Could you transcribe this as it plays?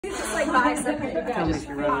like 5 seconds. Tell me if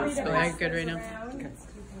you're wrong. All right, good right now.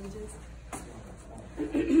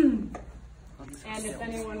 And if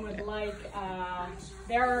anyone would like,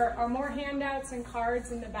 there are more handouts and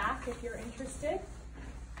cards in the back if you're interested.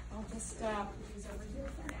 I'll just put these over here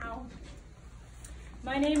for now.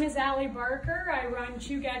 My name is Allie Barker. I run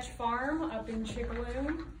Chugach Farm up in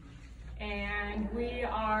Chickaloon. And we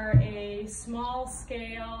are a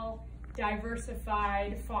small-scale,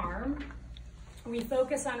 diversified farm. We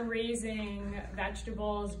focus on raising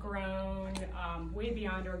vegetables grown way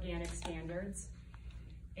beyond organic standards.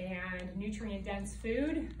 And nutrient-dense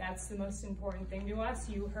food, that's the most important thing to us.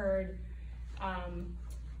 You heard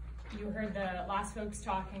the last folks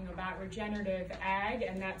talking about regenerative ag,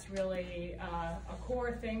 and that's really a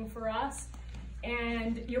core thing for us.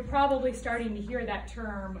 And you're probably starting to hear that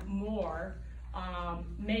term more,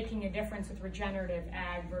 making a difference with regenerative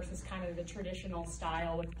ag versus kind of the traditional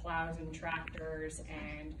style with plows and tractors,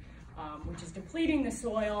 and which is depleting the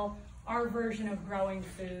soil. Our version of growing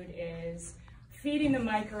food is feeding the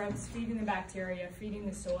microbes, feeding the bacteria, feeding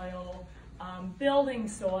the soil, building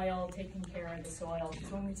soil, taking care of the soil.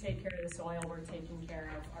 Because when we take care of the soil, we're taking care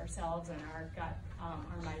of ourselves and our gut,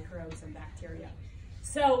 our microbes and bacteria.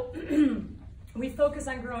 So we focus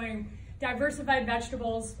on growing diversified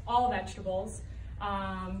vegetables, all vegetables,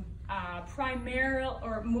 primarily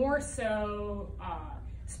or more so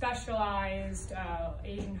specialized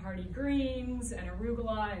Asian hardy greens and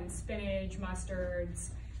arugula and spinach, mustards,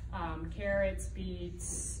 carrots,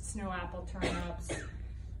 beets, snow apple, turnips.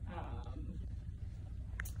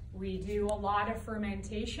 We do a lot of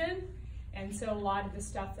fermentation, and so a lot of the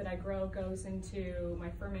stuff that I grow goes into my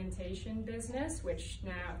fermentation business, which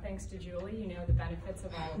now, thanks to Julie, you know the benefits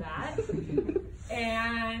of all of that.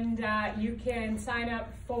 And you can sign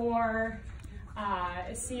up for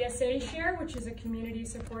a CSA Share, which is a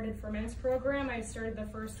community-supported ferments program. I started the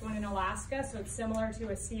first one in Alaska, so it's similar to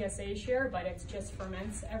a CSA Share, but it's just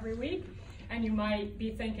ferments every week. And you might be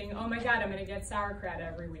thinking, oh my God, I'm gonna get sauerkraut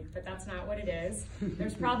every week, but that's not what it is.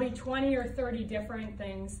 There's probably 20 or 30 different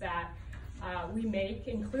things that we make,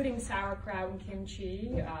 including sauerkraut and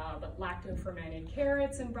kimchi, but lacto-fermented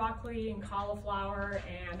carrots and broccoli and cauliflower,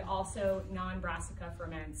 and also non-brassica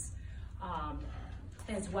ferments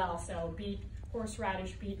as well. So beet,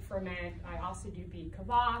 horseradish beet ferment. I also do beet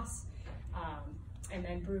kvass, and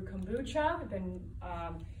then brew kombucha. Then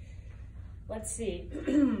let's see.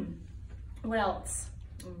 What else?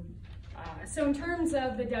 So in terms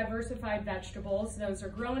of the diversified vegetables, those are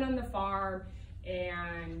grown on the farm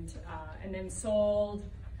and then sold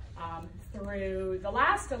through the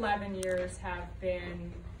last 11 years have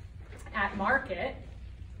been at market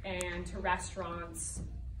and to restaurants,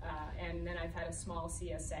 and then I've had a small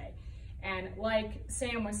CSA. And like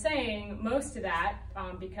Sam was saying, most of that,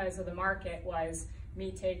 because of the market, was me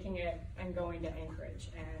taking it and going to Anchorage.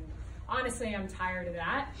 And honestly, I'm tired of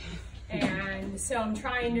that. And so I'm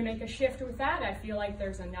trying to make a shift with that. I feel like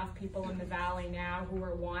there's enough people in the Valley now who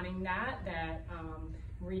are wanting that I'm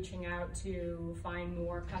reaching out to find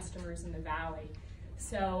more customers in the Valley.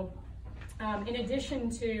 So in addition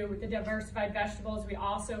to the diversified vegetables, we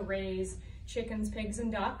also raise chickens, pigs,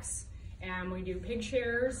 and ducks. And we do pig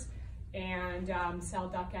shares and sell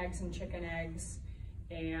duck eggs and chicken eggs.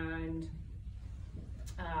 And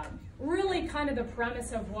really kind of the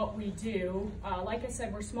premise of what we do, like I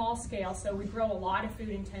said, we're small scale, so we grow a lot of food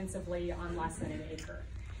intensively on less than an acre.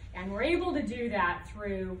 And we're able to do that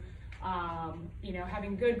through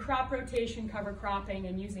having good crop rotation, cover cropping,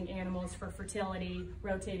 and using animals for fertility,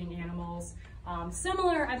 rotating animals.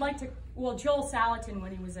 Similar, Joel Salatin,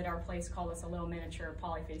 when he was at our place, called us a little miniature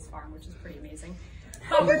polyphase farm, which is pretty amazing.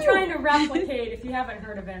 But we're trying to replicate, if you haven't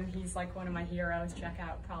heard of him, he's like one of my heroes, check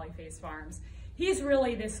out Polyphase Farms. He's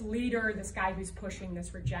really this leader, this guy who's pushing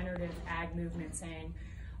this regenerative ag movement, saying,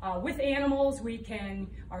 with animals,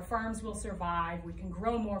 our farms will survive, we can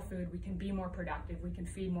grow more food, we can be more productive, we can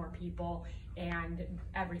feed more people, and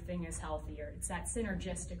everything is healthier. It's that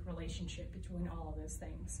synergistic relationship between all of those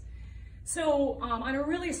things. So on a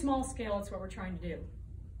really small scale, it's what we're trying to do.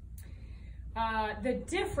 The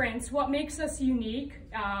difference, what makes us unique,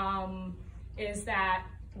 is that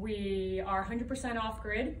we are 100%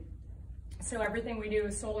 off-grid. So everything we do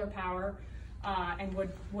is solar power and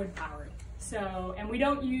wood powered. So, and we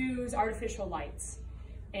don't use artificial lights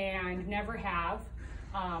and never have.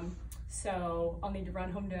 So I'll need to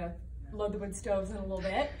run home to load the wood stoves in a little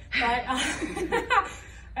bit. But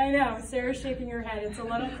I know, Sarah's shaking her head. It's a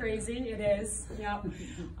little crazy, it is, yep.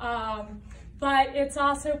 But it's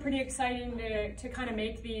also pretty exciting to kind of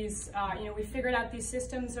make these, we figured out these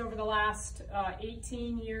systems over the last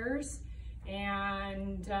 18 years.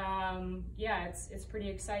 And yeah, it's pretty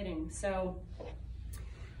exciting. So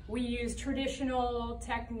we use traditional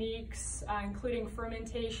techniques, including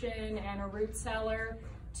fermentation and a root cellar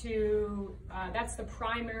to, that's the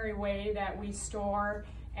primary way that we store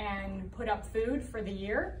and put up food for the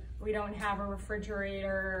year. We don't have a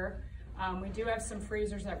refrigerator. We do have some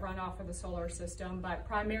freezers that run off of the solar system, but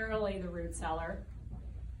primarily the root cellar.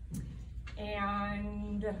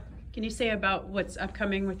 And can you say about what's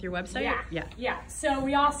upcoming with your website? Yeah. So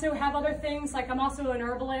we also have other things, like I'm also an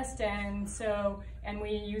herbalist, and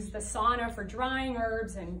we use the sauna for drying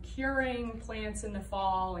herbs and curing plants in the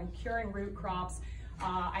fall and curing root crops.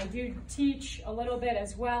 I do teach a little bit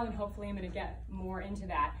as well, and hopefully I'm going to get more into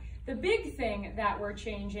that. The big thing that we're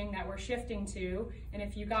changing, that we're shifting to, and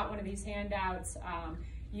if you got one of these handouts,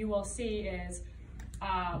 you will see is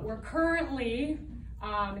we're currently,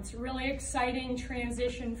 it's a really exciting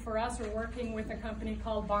transition for us. We're working with a company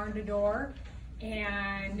called Barn to Door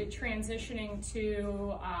and transitioning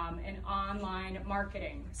to an online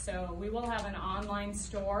marketing. So we will have an online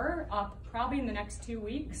store up probably in the next 2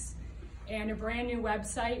 weeks and a brand new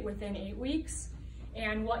website within 8 weeks.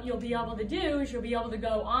 And what you'll be able to do is you'll be able to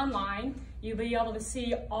go online. You'll be able to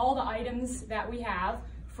see all the items that we have,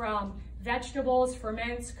 from vegetables,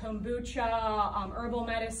 ferments, kombucha, herbal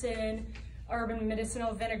medicine, urban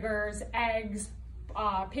medicinal vinegars, eggs,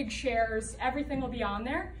 pig shares. Everything will be on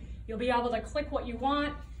there. You'll be able to click what you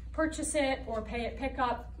want, purchase it, or pay at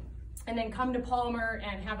pickup, and then come to Palmer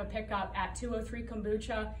and have a pickup at 203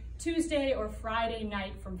 Kombucha Tuesday or Friday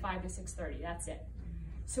night from 5 to 6:30. That's it.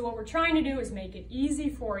 So what we're trying to do is make it easy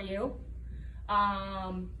for you.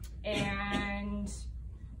 And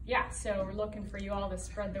yeah, so we're looking for you all to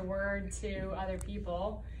spread the word to other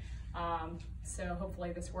people. So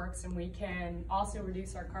hopefully this works, and we can also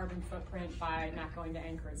reduce our carbon footprint by not going to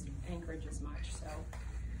Anchorage as much. So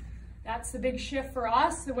that's the big shift for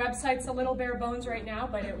us. The website's a little bare bones right now,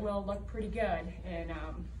 but it will look pretty good in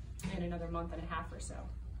another month and a half or so.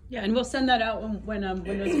 Yeah, and we'll send that out when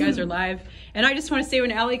those guys are live. And I just want to say,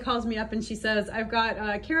 when Allie calls me up and she says, I've got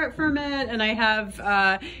carrot ferment, and I have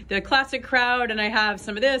the classic crowd, and I have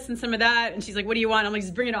some of this and some of that, and she's like, what do you want? I'm like,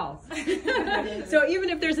 just bring it all. So even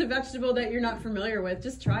if there's a vegetable that you're not familiar with,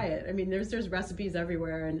 just try it. I mean, there's recipes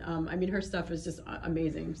everywhere, and I mean, her stuff is just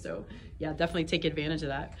amazing. So yeah, definitely take advantage of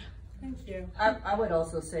that. Thank you. I would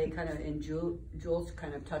also say, kind of, and Jules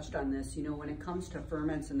kind of touched on this, you know, when it comes to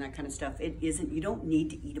ferments and that kind of stuff, it isn't, you don't need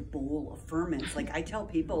to eat a bowl of ferments. Like I tell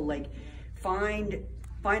people, like, find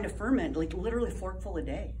a ferment, like literally a forkful a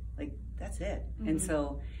day. Like, that's it. Mm-hmm. And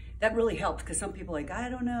so that really helps, because some people are like, I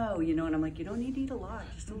don't know, you know, and I'm like, you don't need to eat a lot,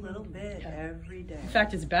 just a little bit every day. In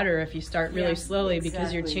fact, it's better if you start really slowly,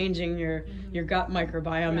 because you're changing your gut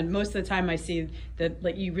microbiome. And most of the time I see that,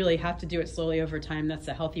 like, you really have to do it slowly over time. That's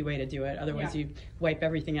a healthy way to do it. Otherwise you wipe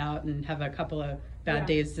everything out and have a couple of bad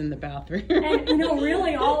days in the bathroom. And you know,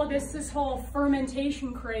 really all of this whole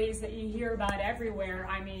fermentation craze that you hear about everywhere,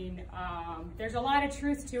 I mean, there's a lot of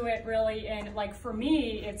truth to it, really. And like, for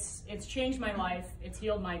me, it's changed my life. It's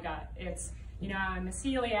healed my gut. It's, you know, I'm a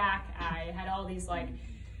celiac. I had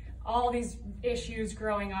all these issues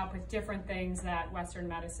growing up with different things that Western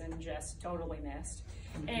medicine just totally missed.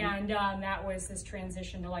 Mm-hmm. And that was this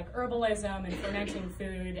transition to like herbalism and fermenting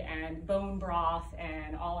food and bone broth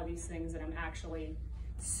and all of these things that I'm actually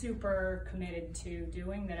super committed to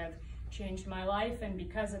doing, that have changed my life. And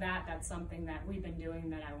because of that, that's something that we've been doing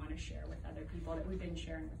that I want to share with other people, that we've been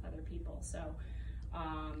sharing with other people. So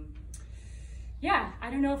yeah, I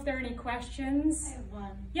don't know if there are any questions. I have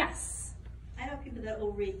one. Yes. I know people that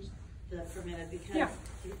will reach the fermented because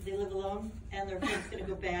they live alone and their food's going to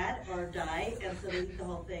go bad or die, and so they eat the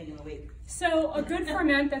whole thing in a week. So a good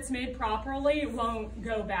ferment that's made properly won't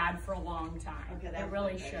go bad for a long time. Okay, it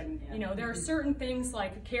really shouldn't. Yeah. You know, there are certain things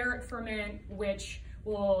like a carrot ferment, which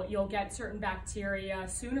you'll get certain bacteria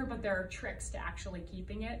sooner, but there are tricks to actually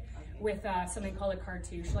keeping it with something called a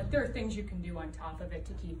cartouche. Like, there are things you can do on top of it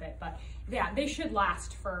to keep it, but yeah, they should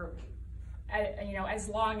last for you know, as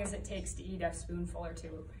long as it takes to eat a spoonful or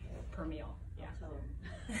two per meal.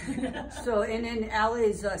 Yeah. So, and in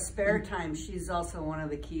Allie's spare time, she's also one of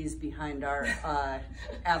the keys behind our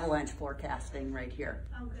avalanche forecasting right here.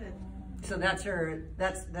 Oh, good. So that's her.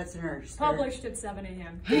 That's in her spare. Published at 7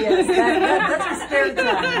 a.m. Yes, that's her spare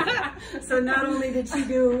time. So not only did she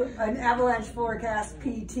do an avalanche forecast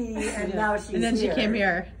PT, and now she's and then she came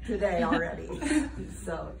here today already.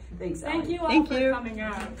 So thanks, Allie. Thank you all for coming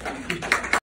out.